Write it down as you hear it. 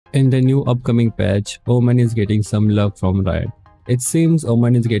In the new upcoming patch, Omen is getting some love from Riot. It seems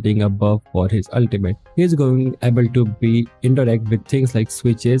Omen is getting a buff for his ultimate. He is going able to be interact with things like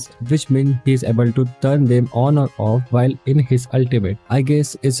switches, which means he is able to turn them on or off while in his ultimate. I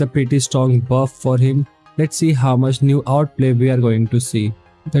guess it's a pretty strong buff for him. Let's see how much new outplay we are going to see.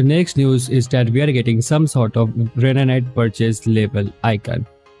 The next news is that we are getting some sort of Renanite purchase label icon.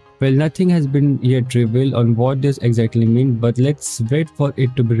 Well, nothing has been yet revealed on what this exactly means, but let's wait for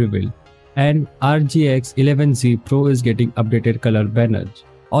it to be revealed. And RGX 11Z Pro is getting updated color banners.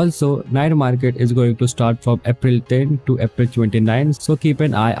 Also, night market is going to start from April 10 to April 29, so keep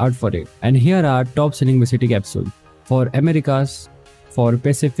an eye out for it. And here are top selling City capsules for Americas, for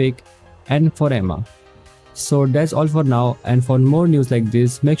Pacific, and for EMA. So that's all for now, and for more news like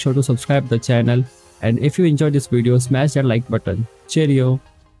this, make sure to subscribe the channel, and if you enjoyed this video, smash that like button. Cheerio!